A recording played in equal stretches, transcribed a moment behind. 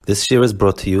This year is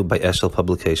brought to you by Eshel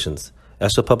Publications.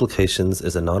 Eshel Publications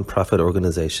is a non-profit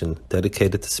organization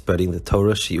dedicated to spreading the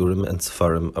Torah, Shiurim, and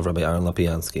Sefarim of Rabbi Aaron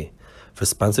Lapiansky. For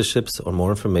sponsorships or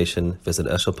more information, visit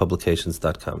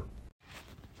eshelpublications.com.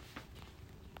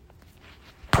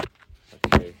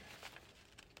 Okay.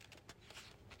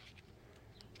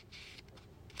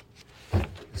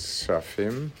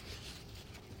 Safim,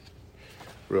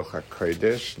 Ruach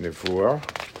HaKodesh, Nevuah.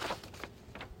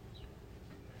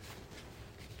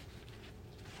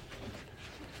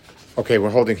 Okay, we're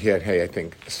holding here at Hey, I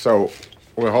think. So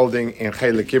we're holding in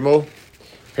Chelek Gimel,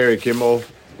 Perek Gimel,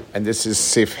 and this is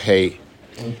Sif Hey.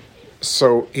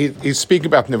 So he's speaking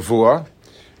about Nevuah,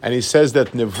 and he says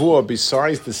that Nevuah,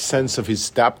 besides the sense of his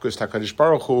Dapkus HaKadosh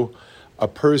Baruch Hu, a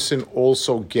person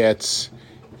also gets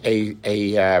a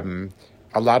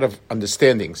lot of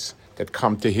understandings that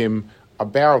come to him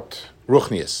about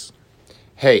Ruchnius.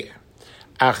 Hey,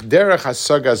 Ach Derech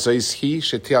Hasaga Zoishi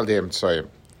Shetial Dehem Tzoyim.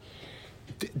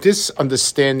 This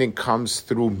understanding comes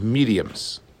through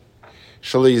mediums.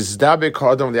 It's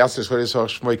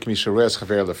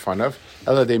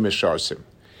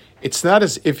not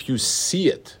as if you see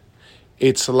it.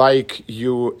 It's like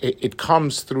it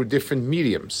comes through different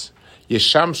mediums.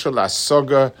 It's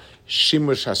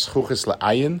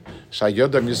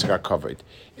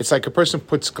like a person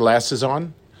puts glasses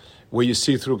on, where you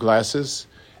see through glasses,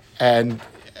 and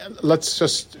let's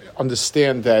just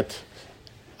understand that.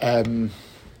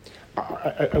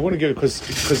 I want to give it because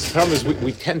the problem is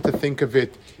we tend to think of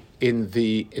it in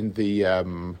the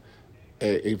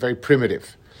very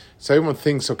primitive. So everyone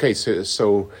thinks, okay,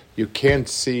 so you can't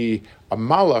see a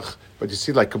malach, but you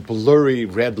see like a blurry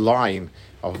red line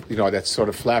of that's sort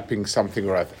of flapping something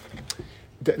or other.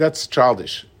 That's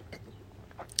childish.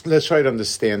 Let's try to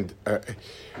understand.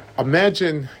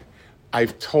 Imagine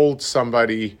I've told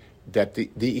somebody that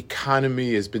the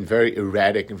economy has been very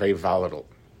erratic and very volatile.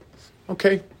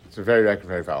 Okay. It's very erratic and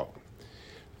very volatile.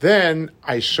 Then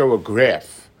I show a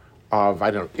graph of,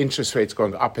 interest rates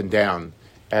going up and down,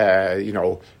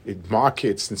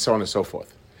 markets and so on and so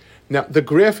forth. Now, the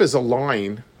graph is a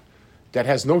line that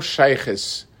has no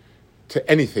shaykhis to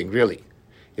anything, really.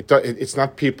 It's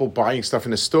not people buying stuff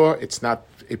in a store. It's not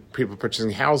people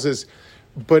purchasing houses.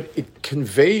 But it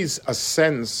conveys a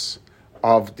sense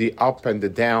of the up and the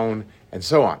down and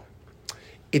so on.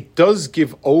 It does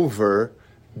give over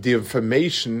the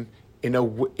information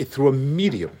through a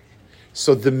medium.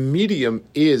 So the medium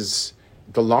is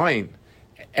the line.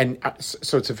 And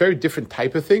so it's a very different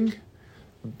type of thing.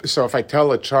 So if I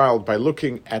tell a child, by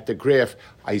looking at the graph,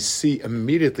 I see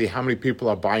immediately how many people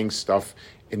are buying stuff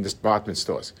in the department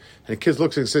stores. And the kid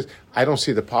looks and says, I don't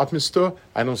see the department store.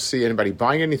 I don't see anybody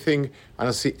buying anything. I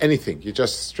don't see anything. You're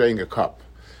just straying a cup.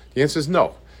 The answer is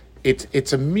no.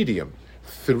 It's a medium.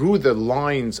 Through the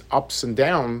lines, ups and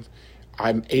downs,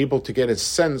 I'm able to get a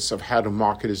sense of how the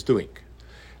market is doing.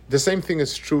 The same thing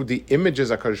is true. The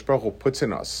images HaKadosh Baruch Hu puts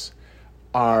in us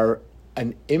are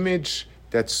an image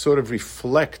that sort of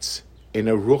reflects in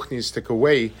a ruchnistic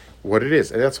way what it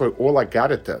is. And that's why all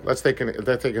Agadata, let's take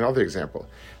another example.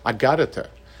 Agadata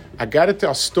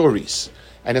are stories.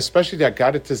 And especially the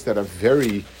Agadatas that are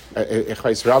very,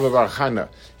 Rabbi Baruch Hana,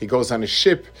 he goes on a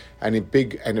ship and a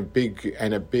big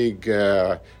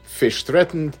fish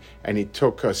threatened, and he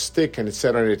took a stick and it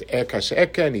said on it Eka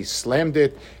She'eka, and he slammed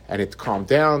it and it calmed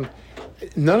down.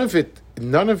 None of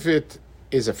it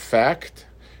is a fact.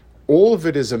 All of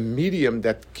it is a medium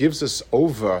that gives us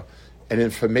over an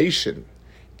information.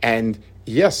 And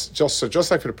yes, just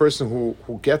like for the person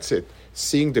who gets it,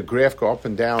 seeing the graph go up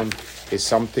and down is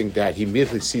something that he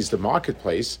immediately sees the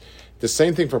marketplace. The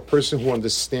same thing for a person who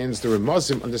understands the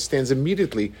Ramazim, understands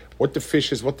immediately what the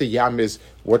fish is, what the yam is,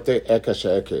 what the eka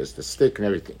she'eka is, the stick and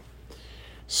everything.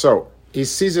 So he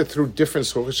sees it through different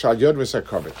sources. Shal yod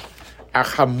v'sakavid.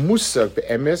 Achamusag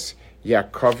be'emes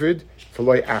yakavid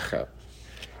v'loy acher.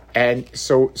 And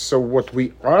so what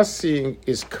we are seeing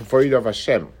is kavod of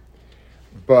Hashem,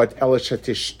 but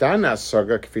elashatishtana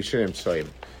saga k'fishinim tzoyim.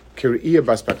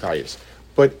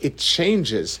 But it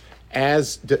changes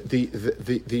as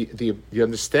the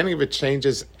understanding of it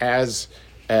changes as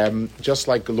just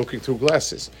like looking through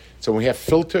glasses. So when we have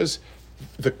filters,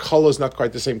 the color is not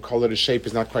quite the same color, the shape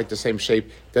is not quite the same shape.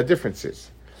 There are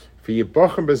differences.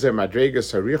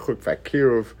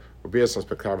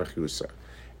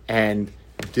 And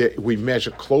we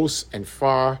measure close and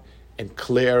far and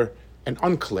clear and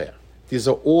unclear. These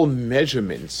are all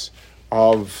measurements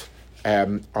of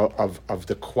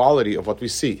the quality of what we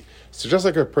see. So just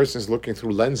like a person is looking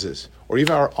through lenses, or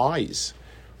even our eyes,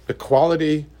 the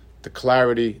quality, the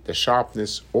clarity, the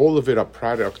sharpness, all of it are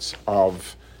products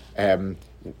of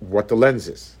what the lens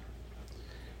is.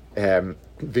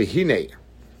 Vehine,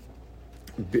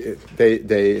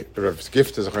 Rav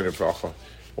Gift is a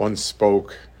one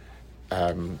spoke.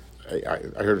 I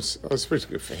heard it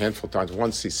was a handful of times.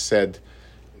 Once he said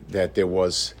that there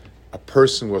was a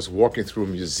person was walking through a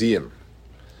museum,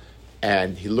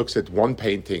 and he looks at one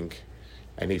painting,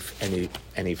 and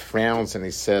he frowns and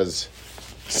he says,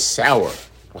 "Sour"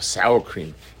 or sour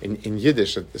cream. In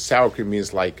Yiddish, sour cream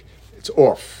means like it's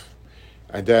off.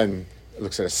 And then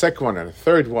looks at a second one and a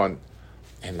third one,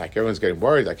 and like everyone's getting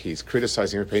worried, like he's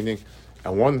criticizing her painting.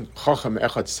 And one Chacham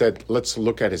Echad said, "Let's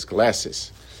look at his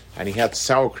glasses." And he had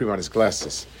sour cream on his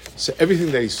glasses. So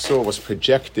everything that he saw was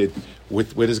projected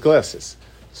with his glasses.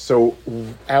 So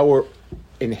our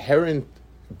inherent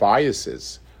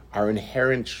biases, our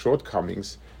inherent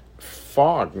shortcomings,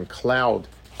 fog and cloud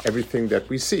everything that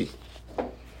we see.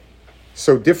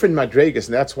 So different madregas,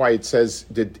 and that's why it says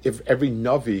that if every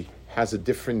Navi has a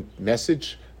different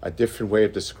message, a different way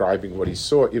of describing what he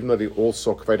saw, even though they all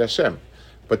saw Kvod Hashem.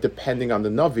 But depending on the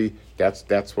Navi,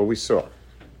 that's what we saw.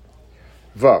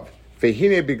 Vav.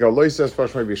 Vehine bigaloisas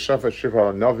vashmei v'shafat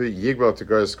shivah Navi yigbal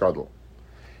tegoyes gadol.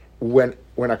 When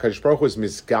HaKadosh Baruch Hu is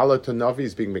misgala to Navi,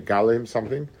 he's being megala him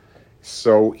something,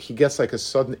 so he gets like a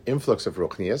sudden influx of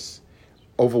ruchnias,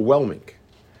 overwhelming.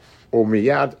 Or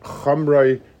miyad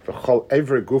chamroi v'chol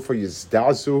evre gufa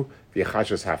yizdazu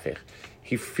v'yachashas hafech.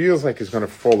 He feels like he's going to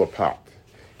fall apart.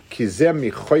 Kizem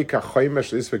michoika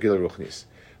choymesh l'isvagil ruchnis.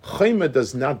 Choyme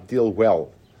does not deal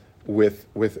well with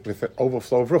an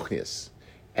overflow of ruchnias.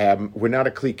 We're not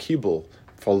a kli kibul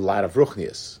for a lot of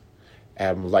ruchnias.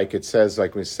 Like it says,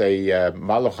 like we say,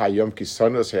 Malach hayom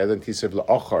kisonos hayadon tisev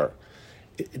la'achar.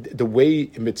 The way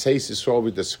Mitzvahs Yisrael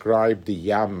would describe the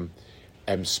yam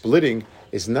splitting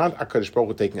is not HaKadosh Baruch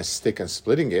Hu taking a stick and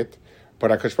splitting it,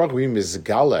 but HaKadosh Baruch Hu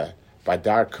mizgala by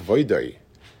dar kvoidoi,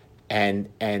 and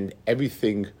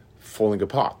everything falling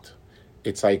apart.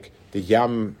 It's like the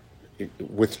yam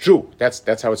withdrew.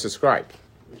 That's how it's described.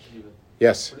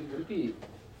 Yes. Would it be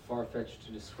far-fetched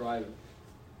to describe,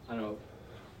 I don't know,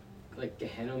 like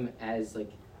Gehenna as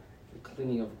like the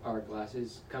cleaning of our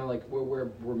glasses, kind of like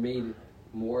we're made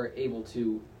more able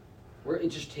to, we're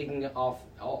just taking off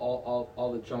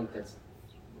all the junk that's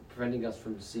preventing us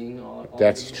from seeing all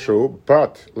that's true,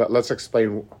 but let's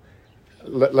explain.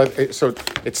 So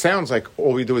it sounds like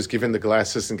all we do is give in the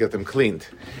glasses and get them cleaned,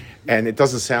 and it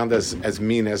doesn't sound as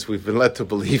mean as we've been led to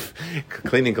believe.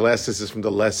 Cleaning glasses is from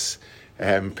the less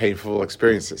painful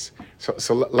experiences.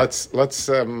 So let's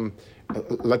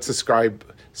describe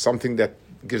something that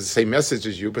gives the same message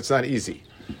as you, but it's not easy.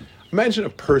 Imagine a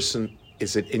person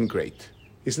is an ingrate.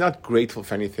 He's not grateful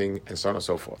for anything, and so on and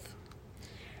so forth.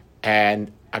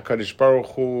 And HaKadosh Baruch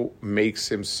Hu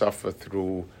makes him suffer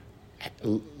through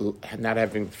not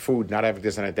having food, not having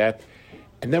this and that.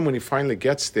 And then when he finally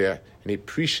gets there and he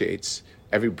appreciates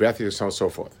every breath, and so on and so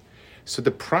forth. So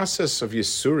the process of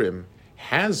Yisurim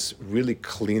has really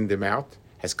cleaned him out,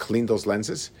 has cleaned those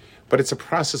lenses, but it's a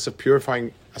process of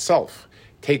purifying a self,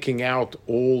 taking out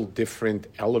all different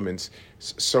elements.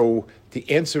 So the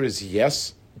answer is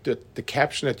yes, the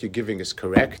caption that you're giving is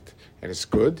correct and it's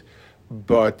good,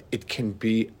 but it can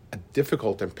be a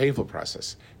difficult and painful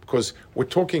process because we're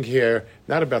talking here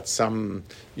not about some,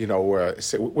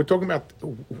 we're talking about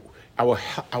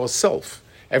our self.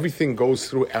 Everything goes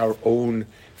through our own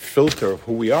filter of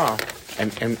who we are,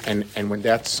 and when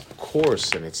that's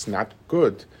coarse and it's not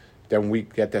good, then we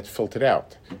get that filtered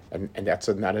out, and that's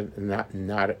it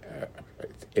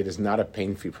is not a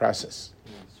pain-free process.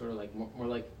 Yeah, sort of like more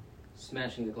like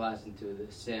smashing the glass into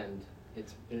the sand.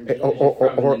 It's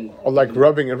or like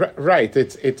rubbing it right.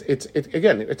 It's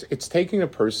taking a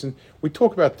person. We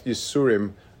talk about the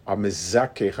Yisurim are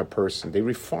mezakech a person. They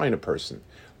refine a person.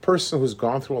 Person who's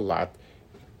gone through a lot.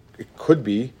 It could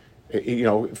be,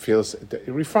 feels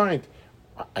refined.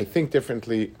 I think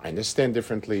differently. I understand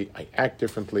differently. I act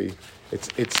differently.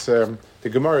 It's the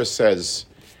Gemara says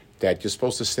that you're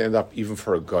supposed to stand up even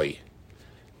for a guy,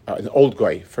 an old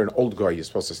guy. For an old guy, you're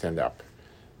supposed to stand up.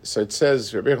 So it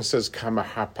says, Rebbe says,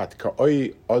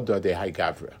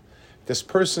 this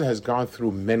person has gone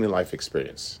through many life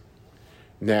experience.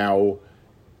 Now,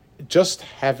 just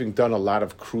having done a lot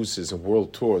of cruises and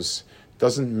world tours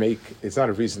it's not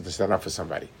a reason to stand up for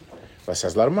somebody. Unless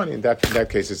has a lot of money, in that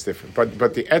case it's different.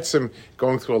 But the etzem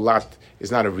going through a lot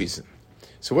is not a reason.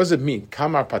 So what does it mean?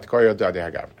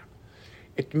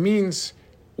 It means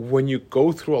when you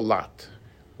go through a lot,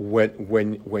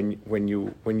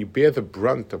 when you bear the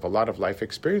brunt of a lot of life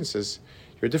experiences,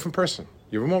 you're a different person.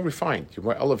 You're more refined. You're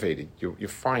more elevated. You're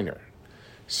finer.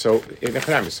 So in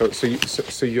economics,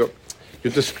 so your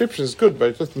description is good, but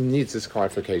it just needs this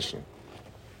clarification.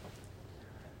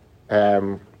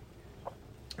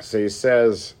 So he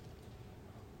says,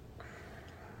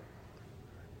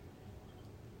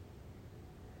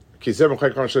 Kol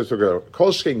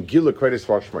shkein gilu kvedes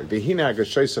v'ashmai. V'hina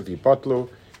agashosav yibatlu,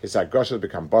 his agashas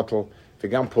become bottle.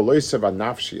 V'gam poloisav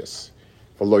anafshias.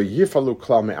 V'lo yifalu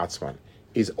klal me'atzman.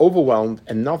 He's overwhelmed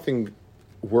and nothing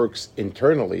works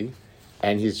internally,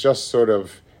 and he's just sort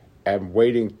of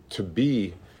waiting to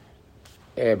be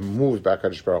moved by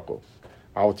HaKadosh Baruch Hu.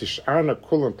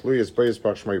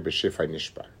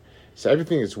 So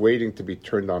everything is waiting to be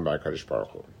turned on by HaKadosh Baruch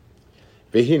Hu.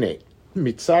 V'hine,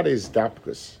 mitzad is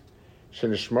dapkus,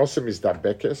 shenishmosim is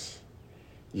dabekes,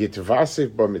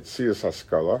 yitvasiv bo mitzius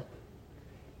haskala.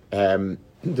 The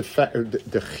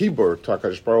chibur to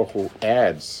HaKadosh Baruch Hu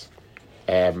adds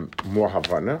more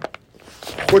havana.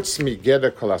 Chutz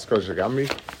migeder kol haskala shagami,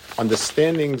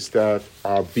 understandings that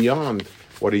are beyond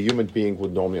what a human being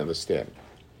would normally understand.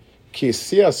 So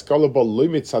just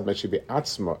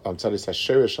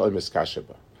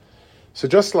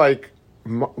like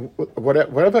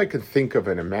whatever I can think of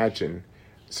and imagine,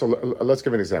 so let's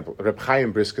give an example. Reb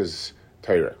Chaim Briska's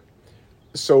Torah.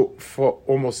 So for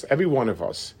almost every one of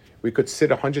us, we could sit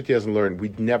 100 years and learn.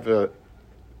 We'd never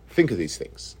think of these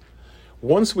things.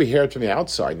 Once we hear it from the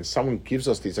outside and someone gives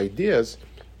us these ideas,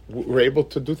 we're able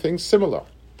to do things similar.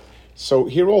 So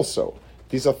here also,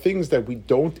 these are things that we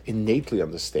don't innately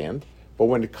understand, but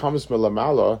when it comes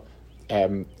melamala,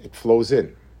 it flows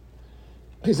in.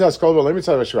 He says, "Kol v'lo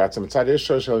mitzad v'shiratzim mitzad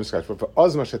yeshor shalom mitzad for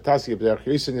oz mashetasi b'derech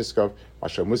yisur niskov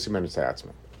masher musim mitzad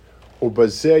atzman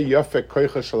ubazeh yafek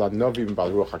koicha shel hanavi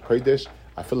b'bal ruach hakodesh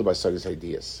afilu b'sagis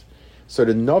ideas." So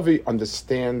the Navi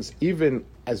understands, even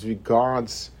as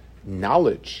regards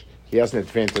knowledge, he has an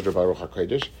advantage of Baruch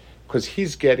HaKodesh because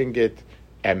he's getting it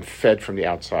fed from the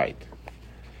outside.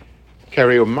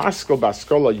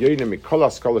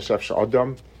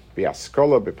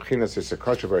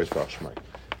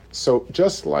 So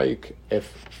just like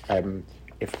if I'm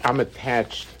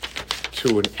attached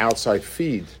to an outside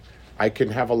feed, I can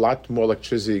have a lot more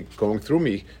electricity going through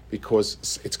me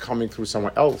because it's coming through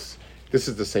someone else. This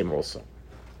is the same also.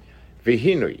 The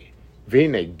Gilui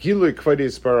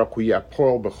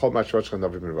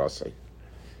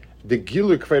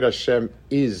Kved Hashem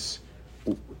is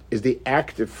the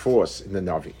active force in the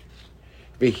Navi.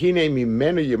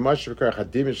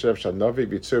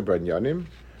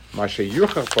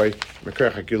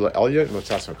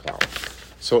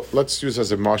 So let's use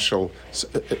as a marshal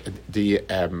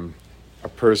a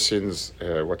person's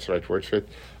what's the right word for it?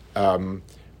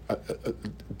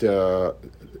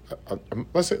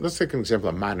 Let's take an example,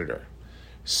 a monitor.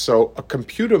 So a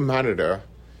computer monitor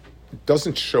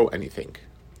doesn't show anything.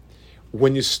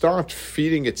 When you start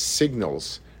feeding it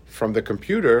signals from the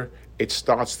computer, it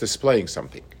starts displaying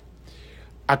something.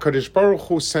 HaKadosh Baruch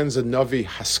Hu sends a Navi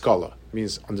Haskala,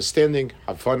 means understanding,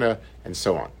 Havana, and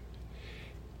so on.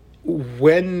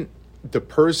 When the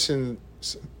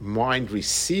person's mind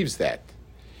receives that,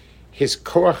 his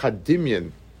Koach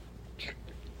HaDimyan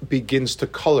begins to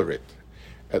color it.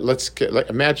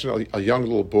 Imagine a young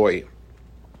little boy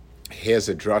hears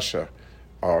a drasha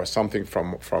or something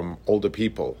from older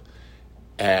people,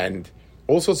 and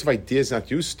all sorts of ideas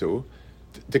not used to.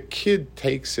 The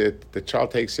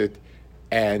child takes it,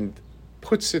 and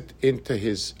puts it into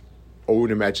his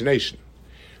own imagination.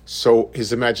 So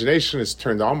his imagination is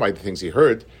turned on by the things he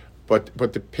heard, but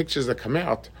the pictures that come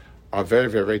out are very,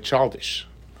 very, very childish.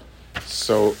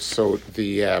 So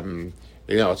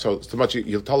much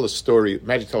you'll tell a story.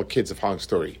 Imagine tell kids the following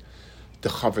story: the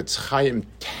Chavetz Chaim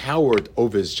towered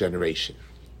over his generation.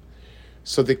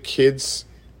 So the kids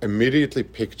immediately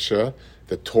picture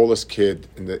the tallest kid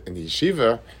in the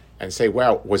yeshiva and say,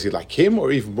 "Wow, was he like him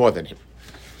or even more than him?"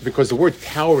 Because the word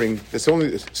towering,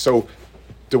 so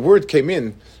the word came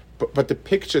in, but the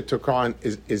picture took on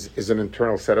is an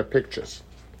internal set of pictures.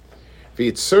 And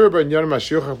those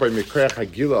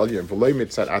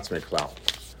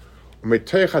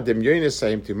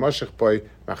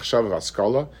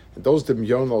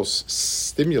demyonos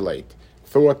stimulate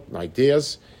thought and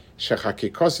ideas.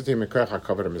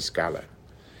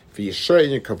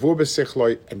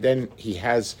 And then he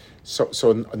has so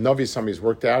a Navi somebody's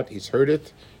worked out, he's heard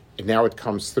it, and now it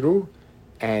comes through,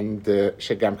 and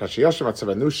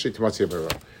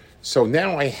so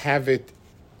now I have it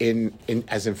in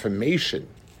as information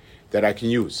that I can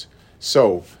use.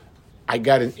 So I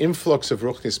got an influx of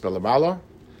Ruchnis Melamala.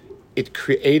 It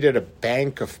created a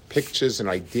bank of pictures and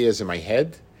ideas in my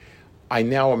head. I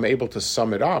now am able to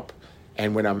sum it up,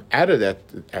 and when I'm out of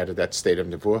that state of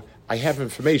Nevuah, I have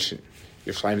information.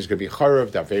 Yerushalayim is going to be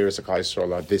Charav, the Averis of Klal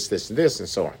Yisrael, this, and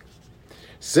so on.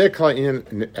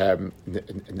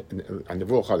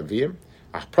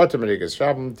 Ach pratim medigas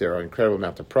rabim, there are an incredible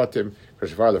amount of pratim,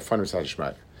 because the fun is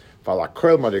Hashemah. Vala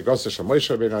koil medigas shel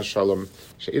Moshe ben Shalom,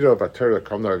 she'iro b'Torah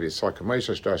kamna v'Yisrael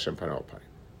k'Moshe sh'Hashem panol pay.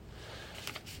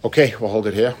 Okay, we'll hold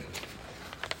it here.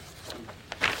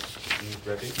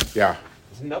 Ready? Yeah.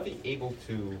 Is Navi able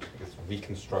to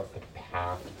reconstruct the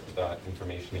path that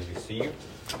information he received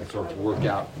and sort of work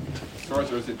out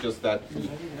stars, or is it just that?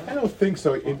 I don't think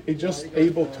so. It's just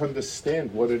able to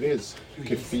understand what it is.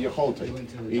 Kifi Yecholta.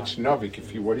 Each Navi,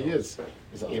 Kifi what he is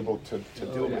able to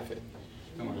deal with it.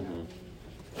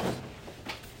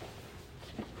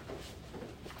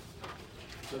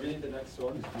 So we need the next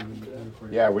one.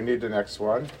 Yeah, we need the next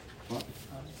one.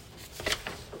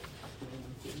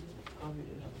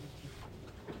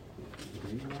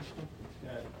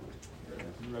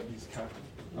 Rebbe's copy.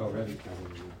 Oh, ready. You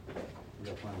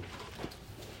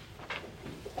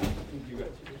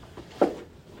got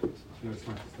No, it's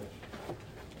fine.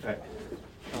 Right.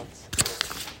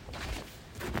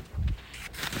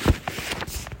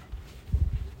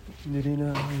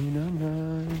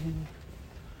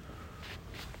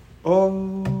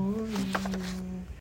 Oh.